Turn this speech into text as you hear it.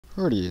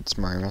Alrighty, it's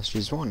Mario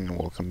Masters 1, and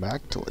welcome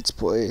back to Let's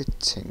Play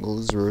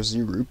Tingle's Rosy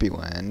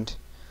Rupeeland.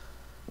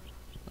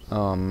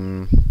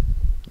 The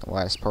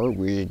last part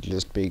we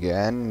just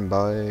began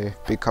by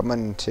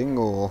becoming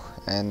Tingle,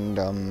 and,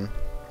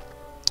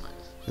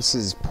 this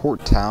is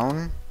Port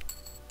Town.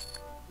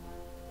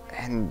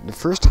 And the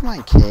first time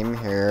I came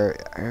here,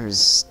 I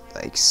was,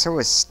 like, so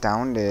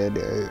astounded.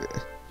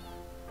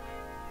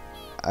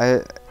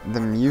 The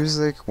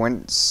music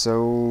went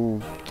so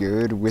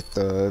good with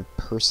the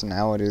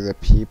personality of the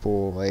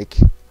people. Like,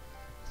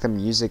 the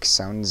music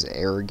sounds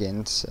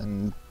arrogant,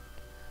 and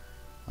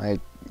like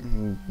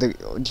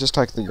just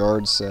like the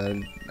guard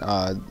said,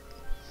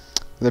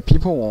 the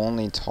people will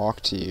only talk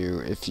to you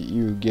if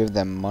you give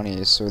them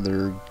money. So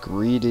they're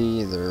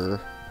greedy. They're,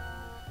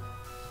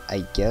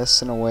 I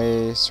guess, in a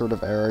way, sort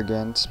of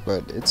arrogant,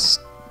 but it's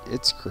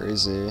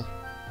crazy.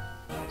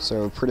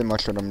 So pretty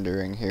much what I'm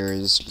doing here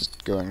is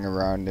just going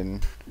around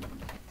and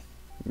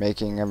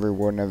making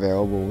everyone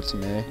available to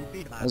me.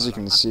 As you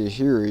can see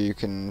here, you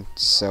can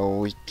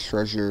sell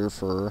treasure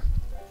for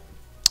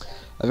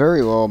a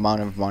very low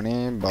amount of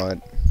money,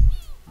 but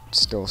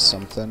still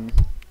something.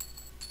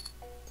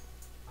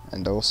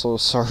 And also,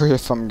 sorry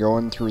if I'm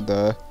going through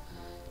the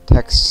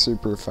text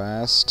super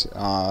fast.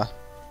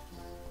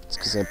 It's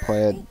because I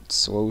play at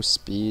slow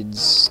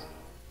speeds.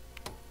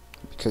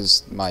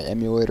 Because my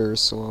emulator is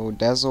slow.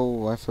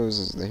 Dazzle, Lifos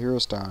is the hero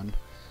town.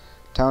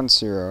 Town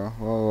Zero,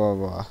 blah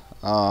blah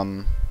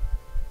blah.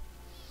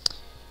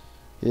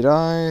 He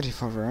died, he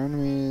fought for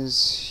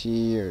enemies,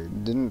 he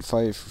didn't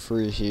fight for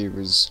free, he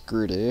was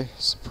greedy.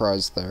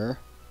 Surprise there.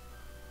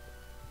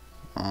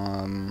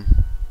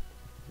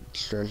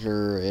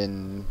 Treasure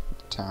in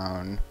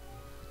town.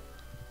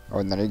 Oh,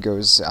 and then he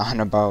goes on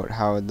about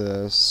how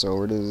the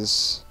sword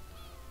is,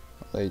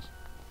 like,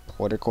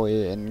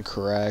 politically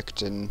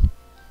incorrect, and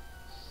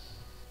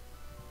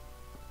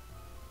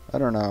I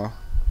don't know.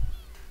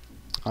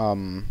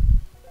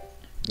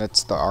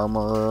 That's the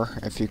armorer,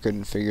 if you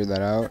couldn't figure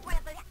that out.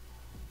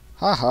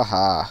 Ha ha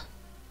ha.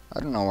 I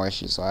don't know why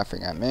she's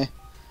laughing at me.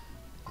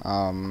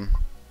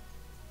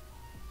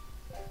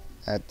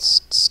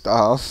 That's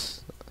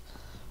stuff.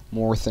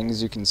 More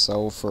things you can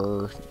sell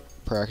for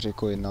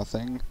practically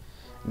nothing.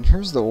 And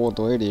here's the old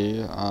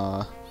lady,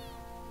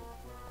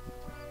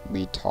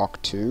 we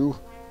talked to,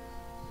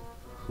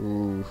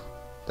 who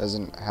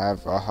doesn't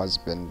have a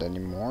husband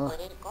anymore.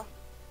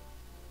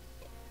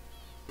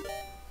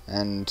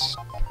 And,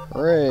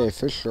 hooray,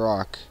 fish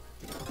rock.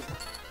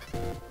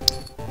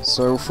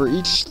 So for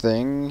each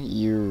thing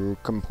you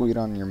complete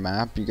on your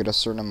map, you get a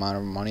certain amount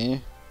of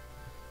money.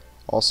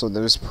 Also,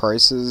 those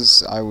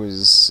prices I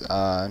was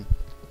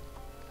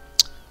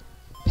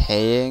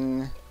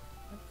paying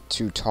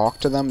to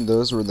talk to them,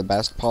 those were the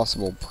best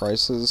possible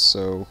prices,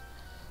 so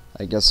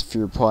I guess if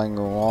you're playing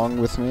along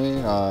with me,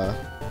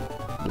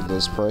 with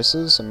those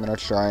prices, I'm gonna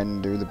try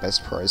and do the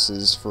best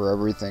prices for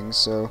everything,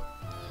 so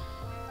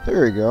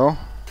there you go.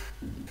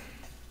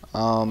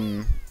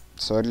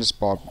 So I just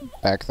bought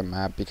back the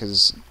map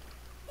because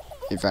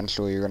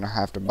eventually you're gonna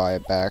have to buy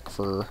it back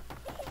for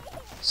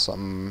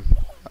some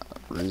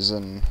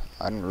reason.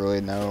 I don't really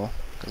know,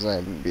 because I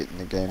haven't beaten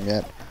the game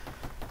yet.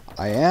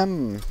 I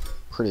am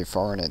pretty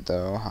far in it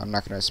though. I'm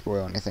not gonna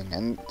spoil anything.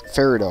 And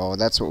Fairydoll,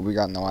 that's what we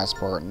got in the last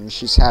part, and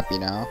she's happy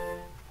now.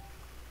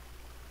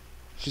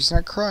 She's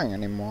not crying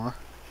anymore.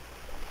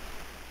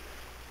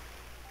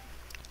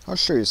 I'll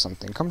show you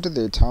something. Come to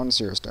the Town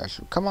Zero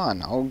statue. Come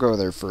on, I'll go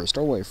there first.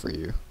 I'll wait for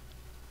you.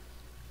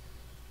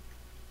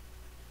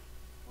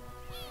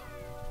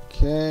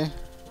 Okay.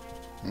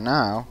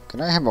 Now,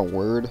 can I have a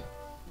word?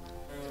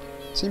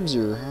 Seems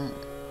you're...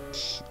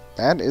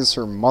 That is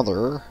her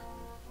mother.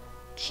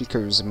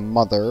 Chico's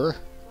mother.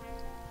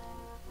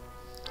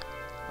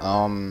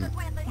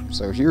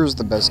 So here's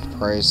the best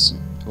price,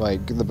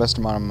 like, the best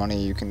amount of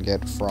money you can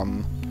get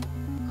from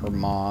her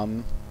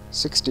mom.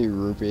 60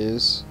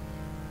 rupees.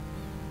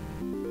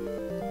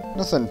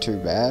 Nothing too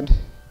bad.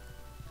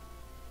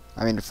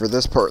 I mean, for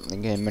this part in the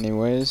game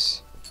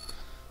anyways.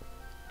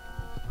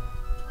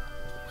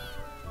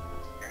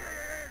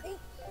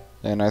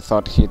 And I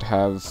thought he'd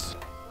have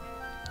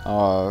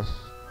a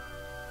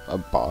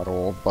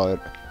bottle, but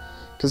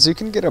because you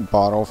can get a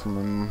bottle from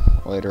him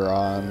later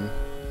on.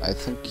 I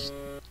think,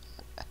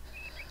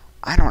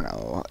 I don't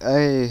know,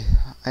 I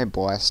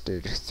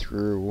blasted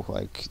through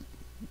like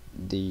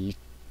the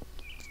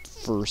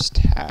first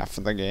half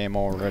of the game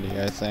already,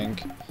 I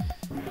think.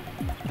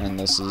 And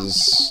this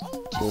is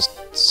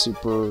just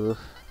super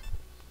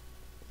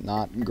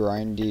not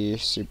grindy,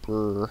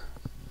 super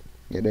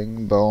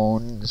getting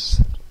bones.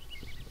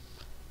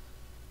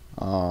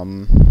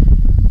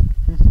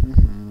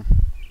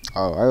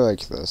 Oh, I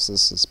like this.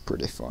 This is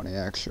pretty funny,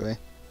 actually.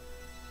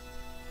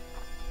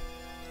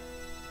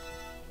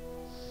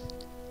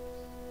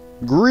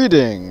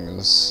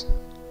 Greetings!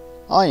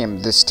 I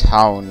am this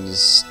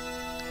town's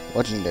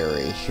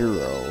legendary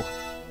hero.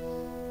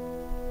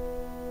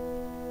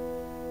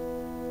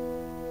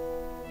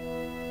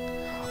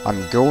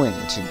 I'm going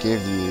to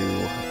give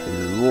you a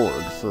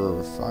reward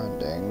for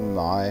finding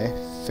my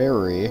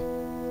fairy.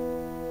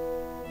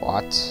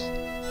 What?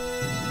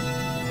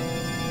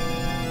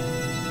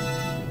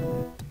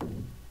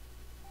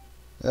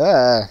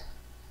 Ah!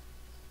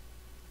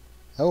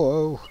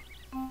 Hello.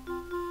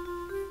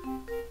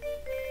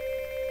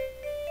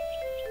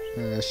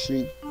 I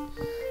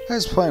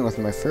was playing with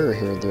my fairy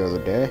here the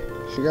other day.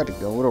 She got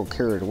a little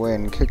carried away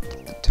and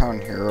kicked the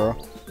town hero.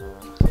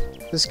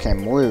 This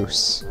came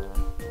loose.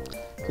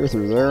 Go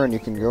through there and you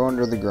can go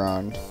under the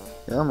ground.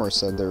 Your armor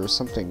said there was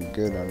something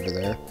good under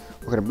there.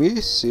 What could it be?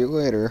 See you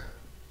later.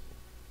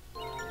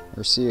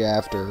 Or see you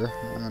after.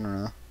 I don't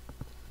know.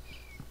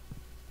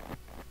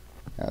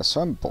 Yeah,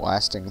 so I'm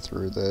blasting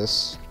through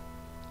this.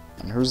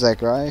 And who's that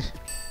guy?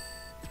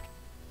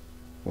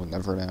 We'll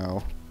never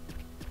know.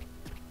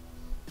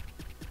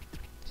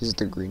 He's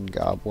the Green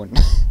Goblin.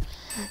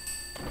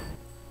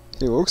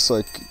 He looks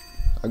like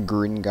a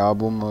Green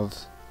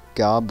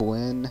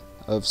Goblin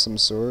of some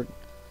sort.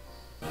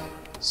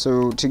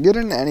 So to get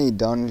in any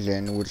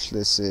dungeon, which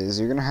this is,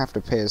 you're gonna have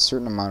to pay a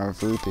certain amount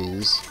of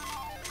rupees.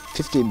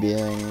 50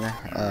 being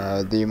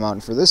the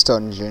amount for this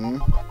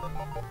dungeon.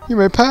 You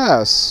may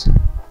pass.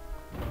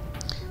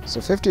 So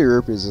 50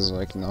 rupees is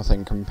like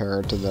nothing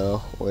compared to the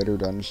later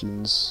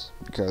dungeons,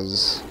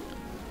 because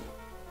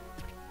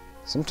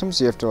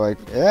sometimes you have to like,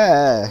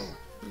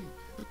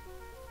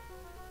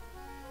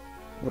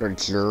 what a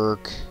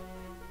jerk.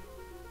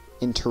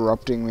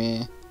 Interrupting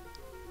me.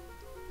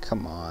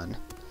 Come on.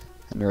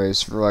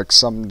 Anyways, for like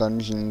some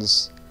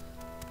dungeons,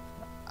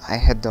 I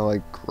had to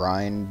like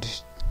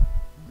grind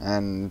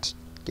and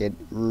get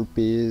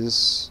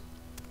rupees.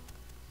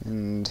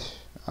 And,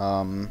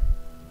 oh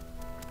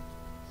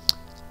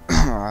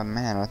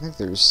man, I think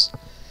there's,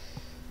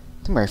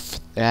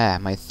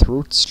 my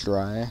throat's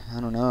dry.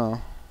 I don't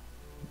know.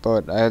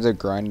 But I had to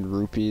grind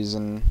rupees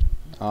and,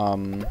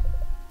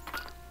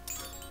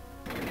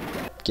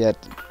 get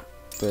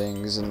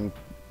things, and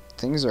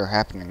things are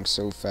happening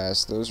so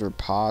fast. Those are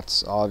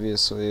pots,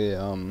 obviously.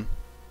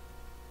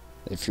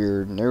 If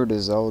you're new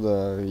to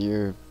Zelda,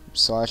 you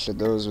slash at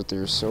those with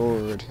your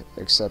sword,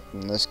 except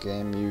in this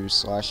game you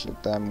slash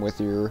at them with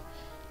your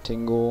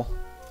Tingle.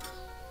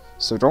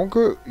 So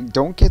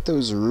don't get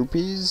those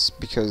rupees,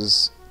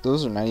 because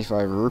those are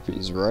 95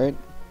 rupees, right?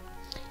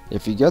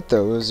 If you get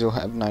those, you'll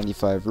have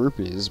 95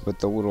 rupees, but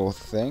the little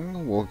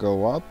thing will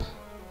go up,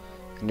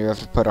 and you have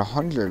to put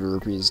 100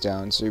 rupees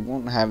down, so you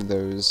won't have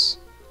those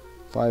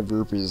 5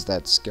 rupees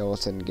that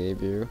skeleton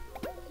gave you.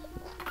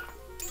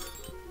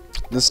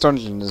 This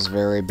dungeon is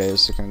very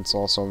basic, and it's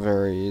also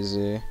very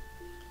easy.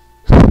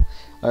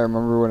 I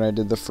remember when I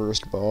did the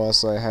first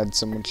boss, I had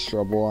so much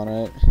trouble on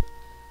it.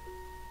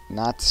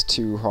 Not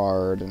too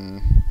hard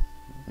in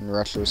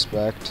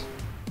retrospect.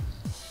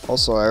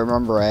 Also, I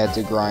remember I had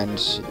to grind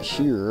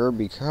here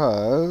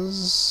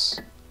because,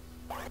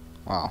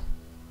 well,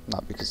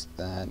 not because of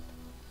that.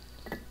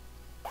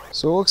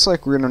 So it looks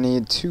like we're gonna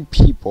need 2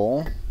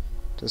 people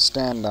to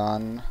stand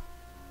on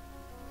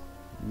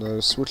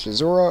those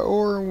switches,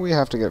 or we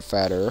have to get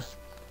fatter.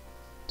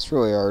 It's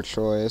really our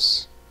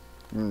choice.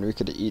 I mean, we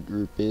could eat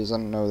rupees. I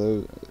don't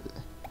know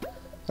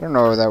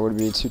if that would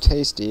be too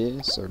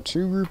tasty. So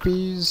 2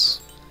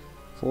 rupees,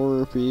 4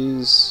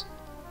 rupees.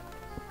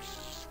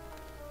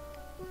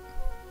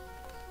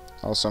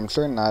 Also, I'm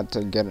trying not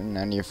to get in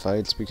any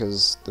fights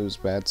because those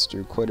bats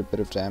do quite a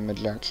bit of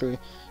damage, actually.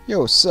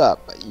 Yo,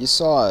 sup? You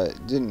saw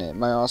it, didn't it?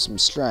 My awesome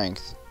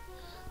strength.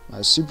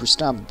 My super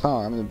stomping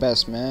power. I'm the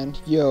best, man.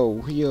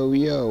 Yo, yo,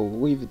 yo.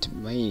 Leave it to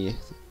me.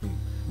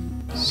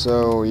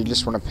 So, you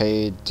just want to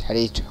pay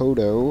Teddy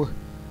Toto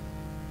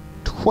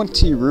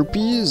 20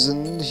 rupees,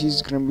 and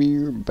he's gonna be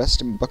your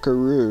best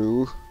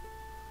buckaroo.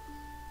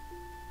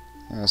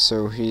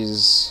 So,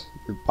 he's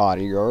your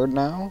bodyguard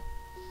now.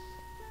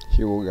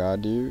 He will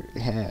guard you.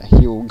 Yeah,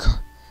 he will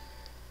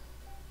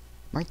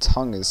My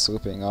tongue is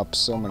slipping up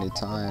so many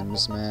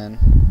times, man.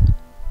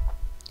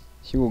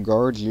 He will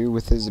guard you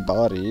with his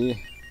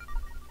body.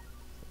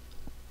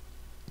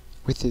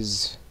 With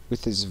his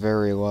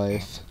very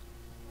life.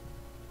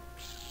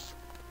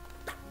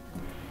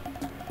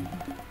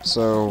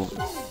 So,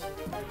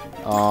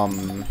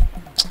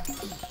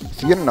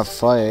 if you get in a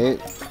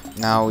fight,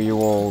 now you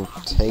will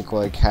take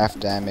like half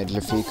damage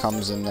if he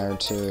comes in there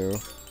too.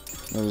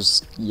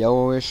 Those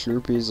yellowish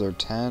rupees are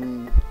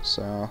 10,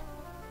 so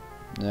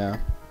yeah.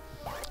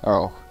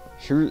 Oh,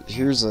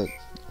 here's an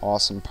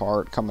awesome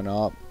part coming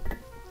up.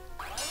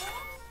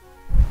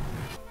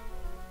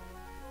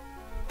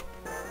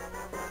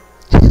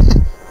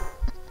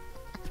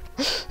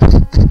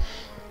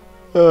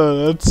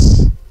 Oh,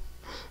 that's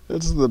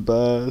the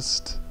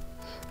best.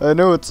 I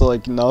know it's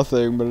like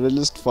nothing, but I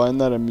just find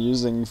that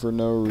amusing for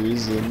no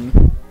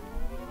reason.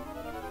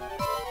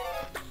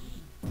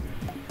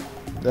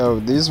 Oh,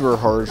 these were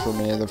hard for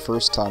me the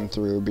first time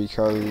through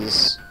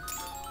because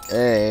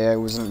A, I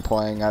wasn't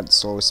playing at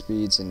slow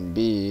speeds, and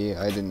B,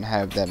 I didn't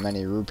have that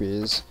many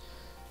rupees.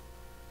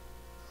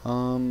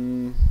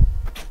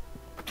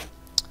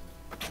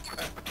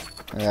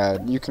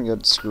 Yeah, you can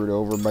get screwed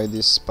over by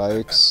these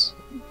spikes,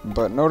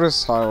 but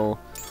notice how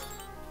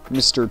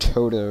Mr.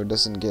 Toto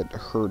doesn't get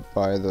hurt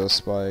by those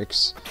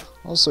spikes.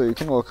 Also, you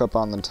can look up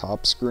on the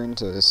top screen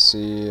to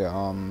see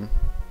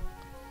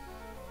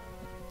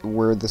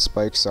where the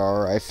spikes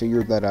are. I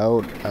figured that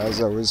out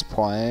as I was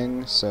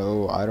playing,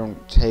 so I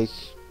don't take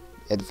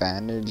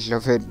advantage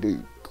of it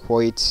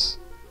quite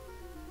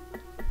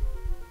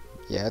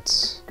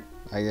yet,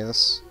 I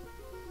guess.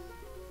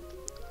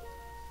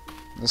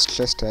 This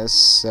chest has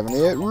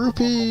 78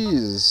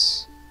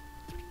 rupees!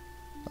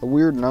 A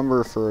weird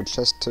number for a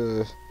chest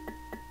to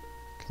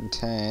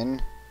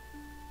contain.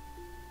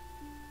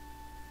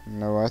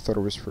 No, I thought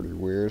it was pretty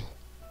weird.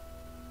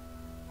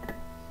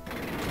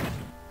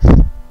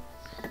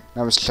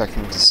 I was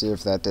checking to see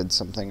if that did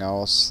something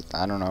else.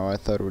 I don't know, I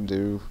thought it would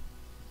do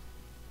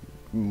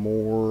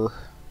more.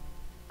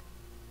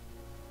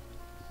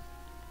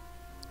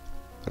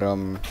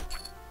 But,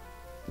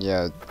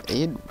 yeah,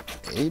 8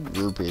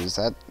 rupees,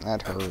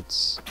 that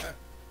hurts.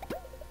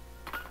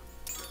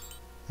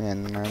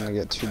 And then I'm gonna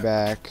get 2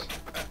 back.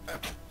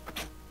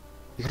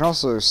 You can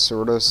also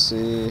sort of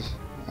see,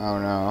 oh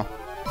no.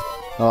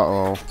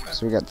 Uh-oh,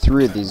 so we got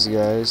 3 of these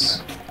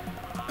guys.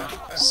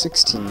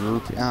 16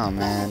 rupees, oh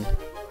man.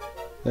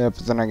 Yeah,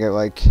 but then I get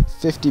like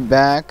 50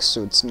 back,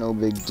 so it's no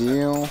big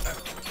deal.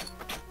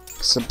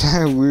 Except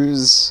I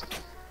lose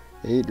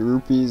 8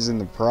 rupees in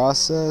the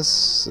process,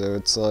 so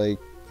it's like,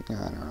 I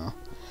don't know.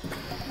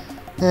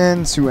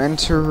 And to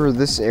enter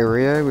this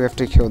area, we have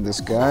to kill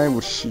this guy,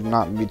 which should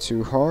not be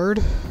too hard.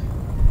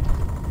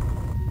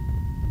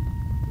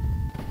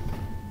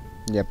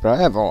 Yeah, but I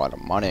have a lot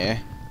of money.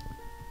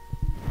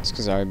 It's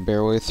because I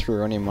barely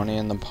threw any money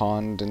in the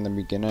pond in the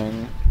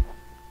beginning.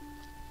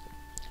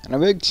 And a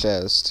big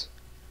chest.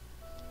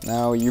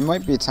 Now, you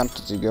might be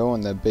tempted to go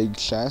in the big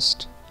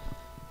chest,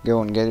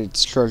 go and get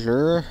its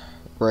treasure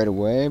right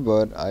away,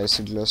 but I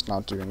suggest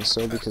not doing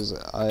so because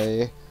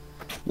I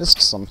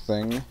missed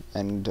something,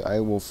 and I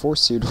will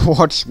force you to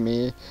watch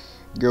me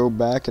go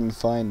back and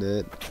find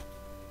it.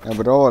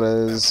 But all it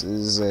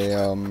is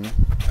a,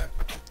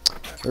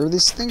 there are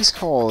these things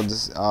called,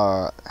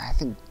 I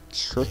think,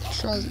 trick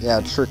chests?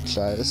 Yeah, trick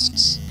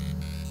chests.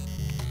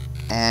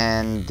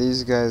 And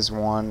these guys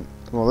want,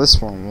 well,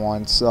 this one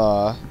wants,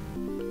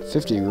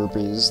 50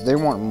 rupees. They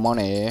want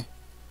money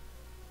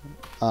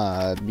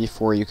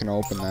before you can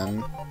open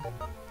them.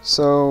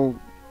 So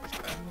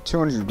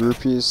 200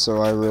 rupees,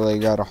 so I really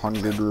got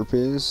 100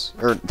 rupees.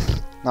 Or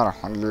not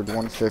 100,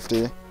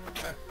 150.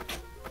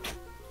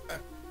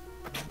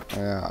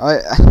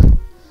 Yeah,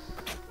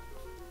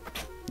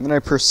 then I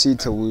proceed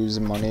to lose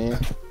money.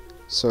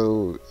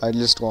 So I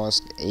just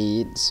lost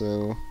 8,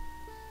 so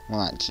well,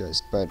 not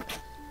just, but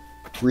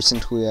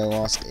recently I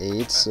lost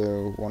 8,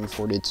 so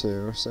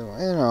 142. So,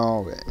 you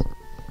know,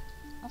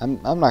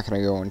 I'm not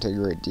gonna go into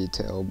great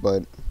detail,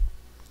 but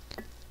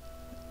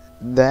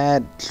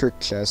that trick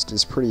chest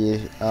is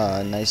pretty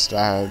nice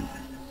to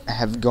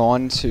have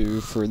gone to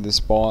for this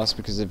boss,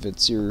 because if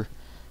it's your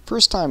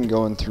first time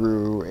going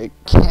through, it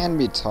can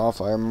be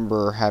tough. I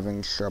remember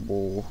having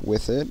trouble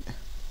with it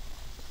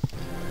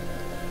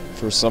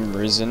for some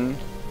reason.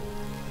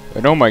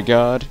 But oh my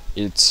god,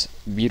 it's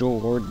Beetle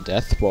Lord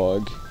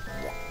Deathbug.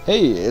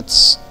 Hey,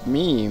 it's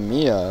me,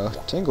 Mia.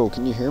 Tingle,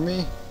 can you hear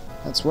me?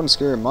 That's one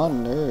scary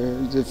monster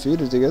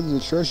defeated to get the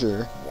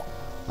treasure.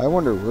 I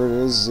wonder where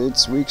it is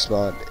its weak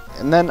spot.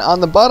 And then on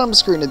the bottom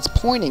screen, it's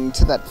pointing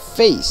to that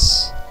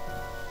face.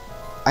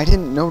 I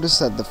didn't notice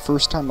that the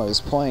first time I was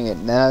playing it,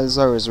 and as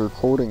I was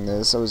recording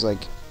this, I was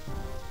like,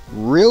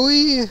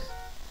 really?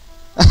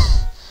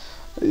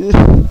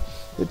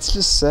 It's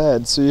just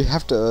sad, so you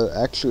have to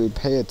actually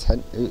pay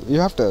attention. You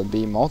have to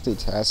be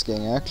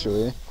multitasking,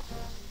 actually.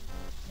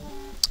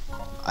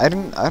 I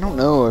don't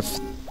know if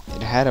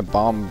it had a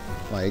bomb,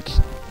 like,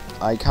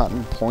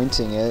 icon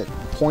pointing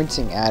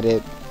at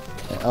it.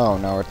 Oh,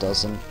 no, it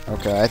doesn't.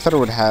 Okay, I thought it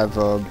would have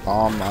a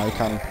bomb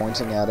icon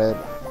pointing at it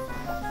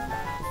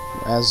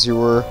as you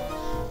were,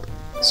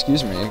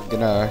 excuse me,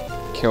 gonna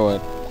kill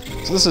it.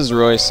 So this is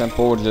really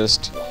simple.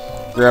 Just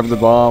grab the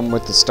bomb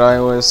with the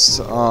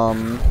stylus,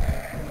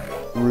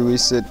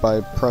 release it by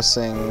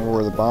pressing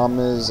where the bomb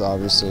is.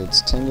 Obviously,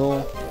 it's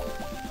Tingle.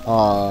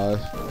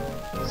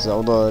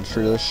 Zelda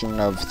tradition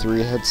of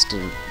 3 hits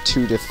to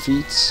 2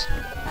 defeats.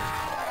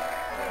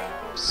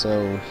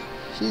 So,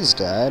 he's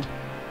dead.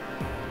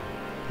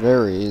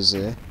 Very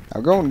easy.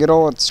 Now go and get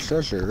all its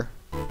treasure.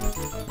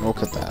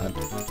 Look at that.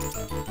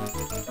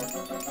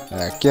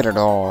 Yeah, get it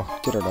all.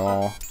 Get it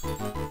all.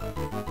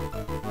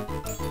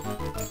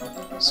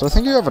 So I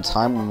think you have a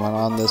time limit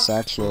on this,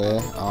 actually.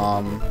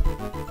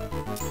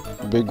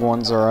 Big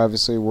ones are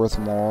obviously worth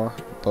more,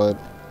 but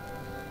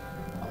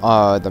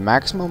the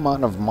maximum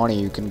amount of money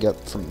you can get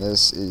from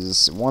this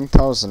is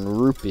 1,000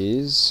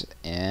 rupees,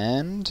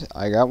 and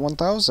I got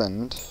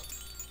 1,000.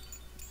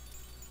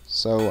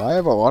 So I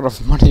have a lot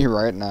of money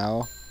right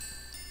now.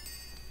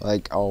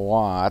 Like, a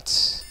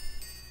lot.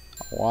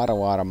 A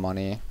lot of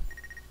money.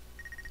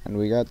 And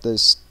we got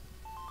this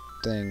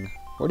thing.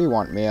 What do you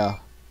want,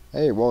 Mia?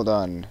 Hey, well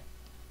done.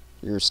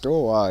 You're still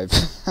alive.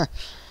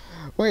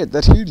 Wait,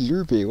 that huge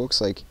rupee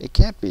looks like... It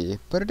can't be,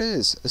 but it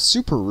is. A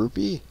super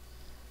rupee.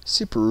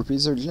 Super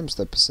rupees are gems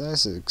that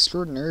possess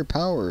extraordinary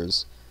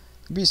powers.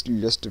 The beast you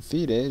just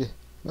defeated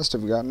must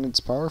have gotten its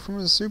power from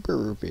a super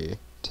rupee.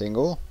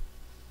 Tingle,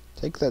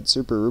 take that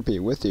super rupee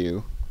with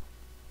you.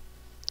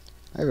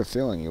 I have a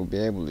feeling you'll be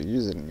able to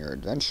use it in your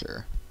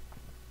adventure.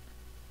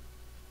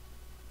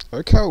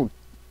 Look how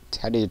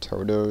Teddy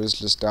Toto is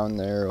just down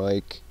there,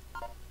 like,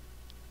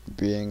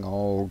 being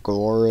all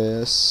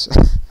glorious.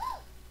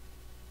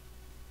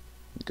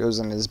 It goes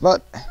in his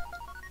butt.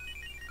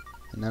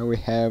 And now we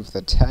have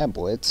the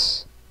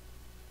tablet.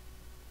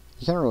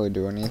 You can't really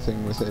do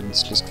anything with it,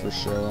 it's just for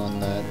show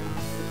on that.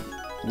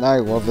 And I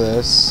love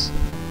this.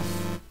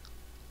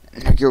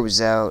 And it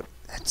goes out.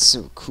 That's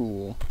so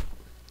cool.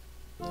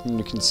 And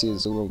you can see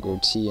his little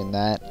goatee in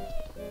that.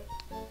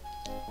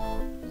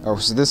 Oh,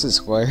 so this is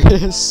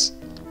hilarious.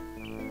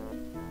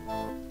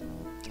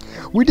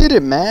 We did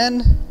it,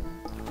 man!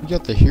 We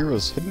got the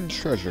hero's hidden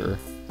treasure.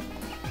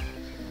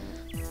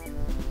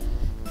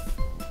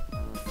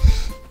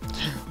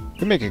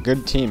 We make a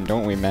good team,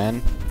 don't we,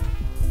 man?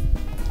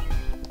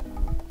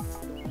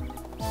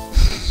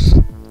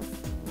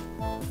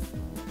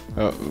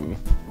 Uh-oh.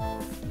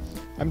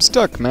 I'm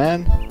stuck,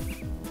 man.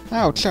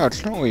 Ouch,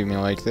 ouch, don't leave me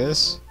like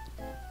this.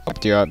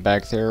 Helped you out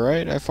back there,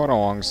 right? I fought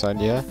alongside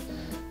you.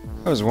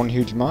 I was one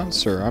huge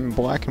monster. I'm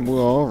black and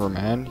blue all over,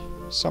 man.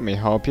 Saw me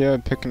help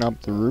you, picking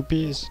up the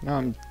rupees. Now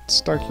I'm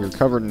stuck here,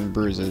 covered in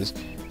bruises.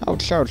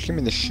 Ouch, ouch, give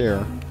me the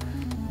share.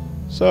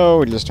 So,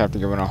 we just have to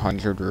give it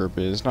 100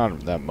 rupees, not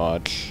that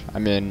much. I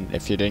mean,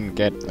 if you didn't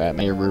get that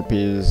many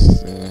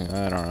rupees,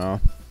 I don't know.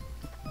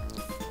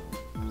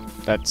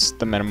 That's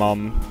the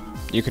minimum.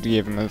 You could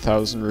give him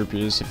 1,000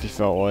 rupees if you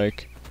felt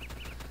like.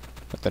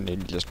 But then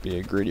he'd just be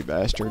a greedy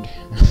bastard.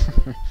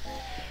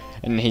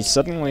 And he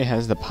suddenly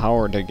has the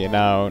power to get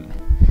out.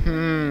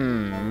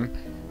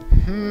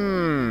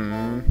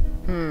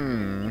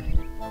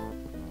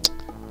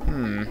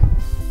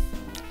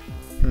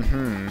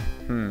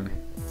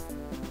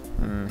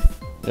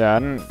 Yeah,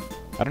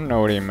 I don't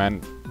know what he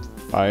meant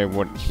by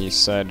what he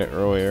said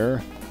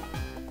earlier.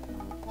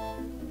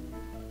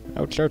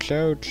 Ouch, ouch,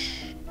 ouch.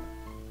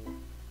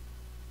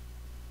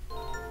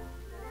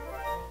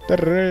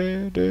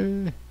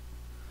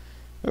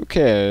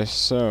 Okay,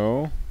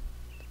 so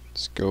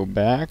let's go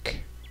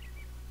back.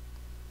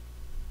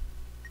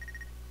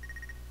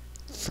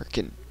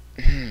 Frickin'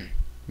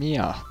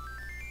 Mia.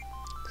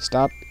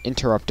 Stop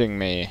interrupting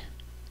me.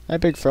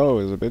 That big fellow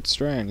is a bit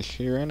strange.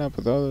 He ran up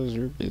with all those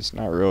rupees.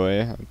 Not really.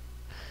 I'm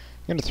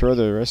gonna throw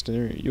the rest of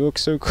it. You look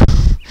so cool.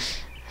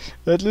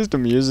 That just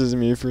amuses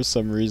me for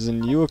some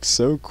reason. You look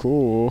so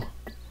cool.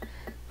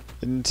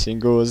 And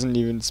Tingle isn't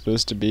even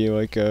supposed to be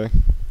like a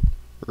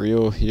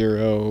real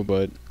hero,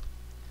 but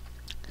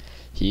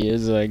he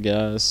is, I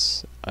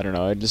guess. I don't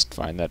know, I just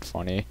find that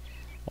funny.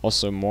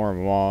 Also, more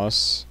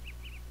moss.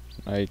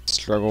 I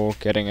struggle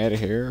getting it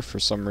here for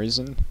some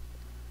reason.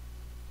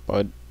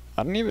 But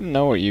I don't even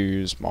know what you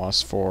use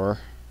moss for.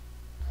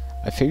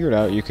 I figured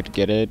out you could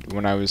get it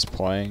when I was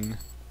playing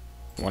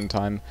one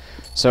time.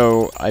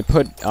 So I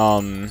put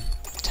 10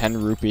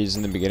 rupees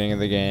in the beginning of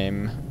the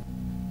game.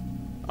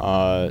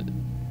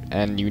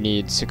 And you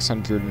need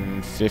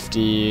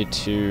 650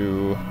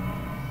 to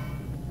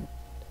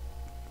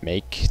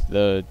make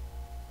the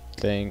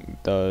thing,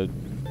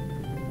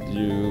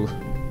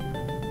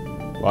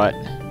 what?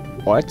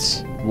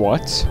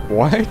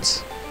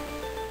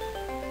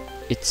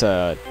 It's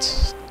a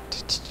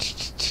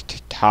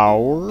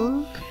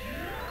tower?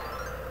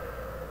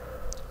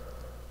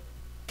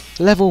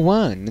 Level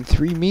 1,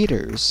 3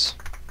 meters.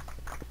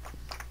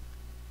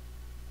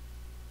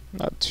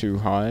 Not too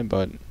high,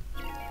 but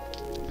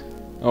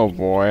oh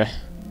boy.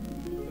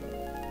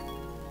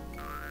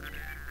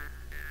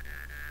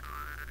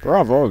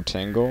 Bravo,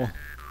 Tingle.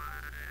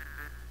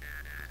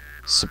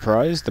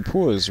 Surprised? The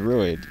pool is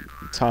really at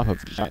the top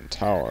of a giant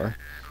tower.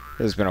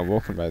 It has been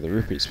awoken by the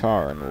rupee's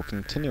power and will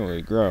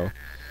continually grow.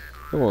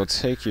 It will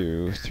take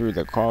you through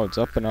the clouds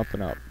up and up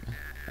and up,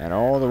 and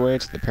all the way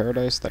to the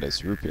paradise that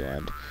is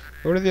Rupeeland.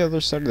 Go to the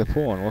other side of the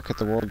pool and look at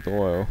the world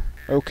below.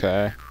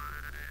 Okay.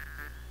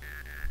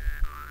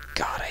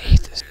 God, I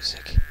hate this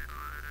music.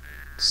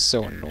 It's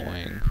so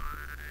annoying.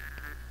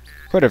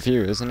 Quite a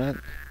view, isn't it?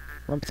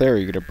 From up there,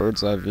 you get a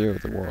bird's eye view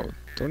of the world.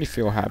 Don't you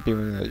feel happy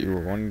that you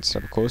were one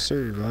step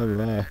closer? Blah,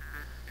 blah, blah.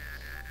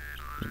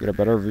 You get a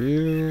better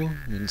view,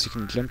 means you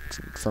can jump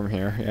from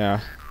here,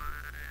 yeah.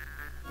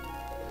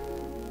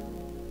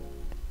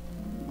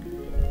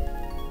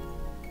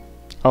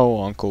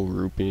 Oh, Uncle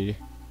Rupee.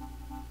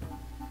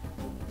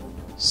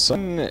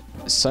 Sunshine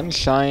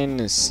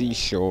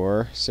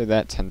Seashore. Say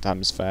that 10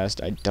 times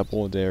fast. I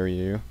double dare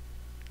you.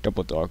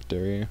 Double dog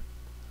dare you.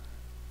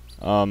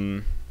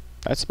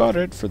 That's about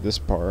it for this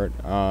part.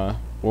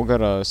 We'll go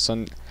to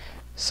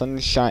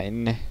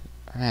Sunshine.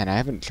 Man, I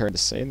haven't tried to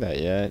say that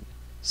yet.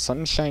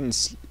 Sunshine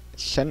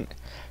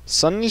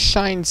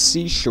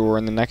Seashore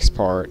in the next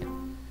part.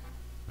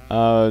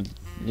 Yeah,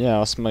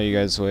 I'll smell you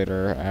guys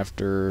later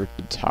after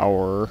the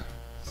tower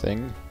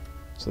thing.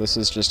 So this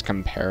is just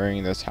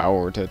comparing the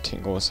tower to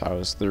Tingle's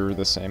house. They're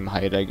the same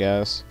height, I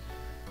guess.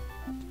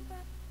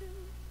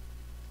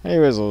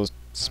 Anyways, I'll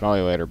smell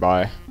you later.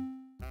 Bye.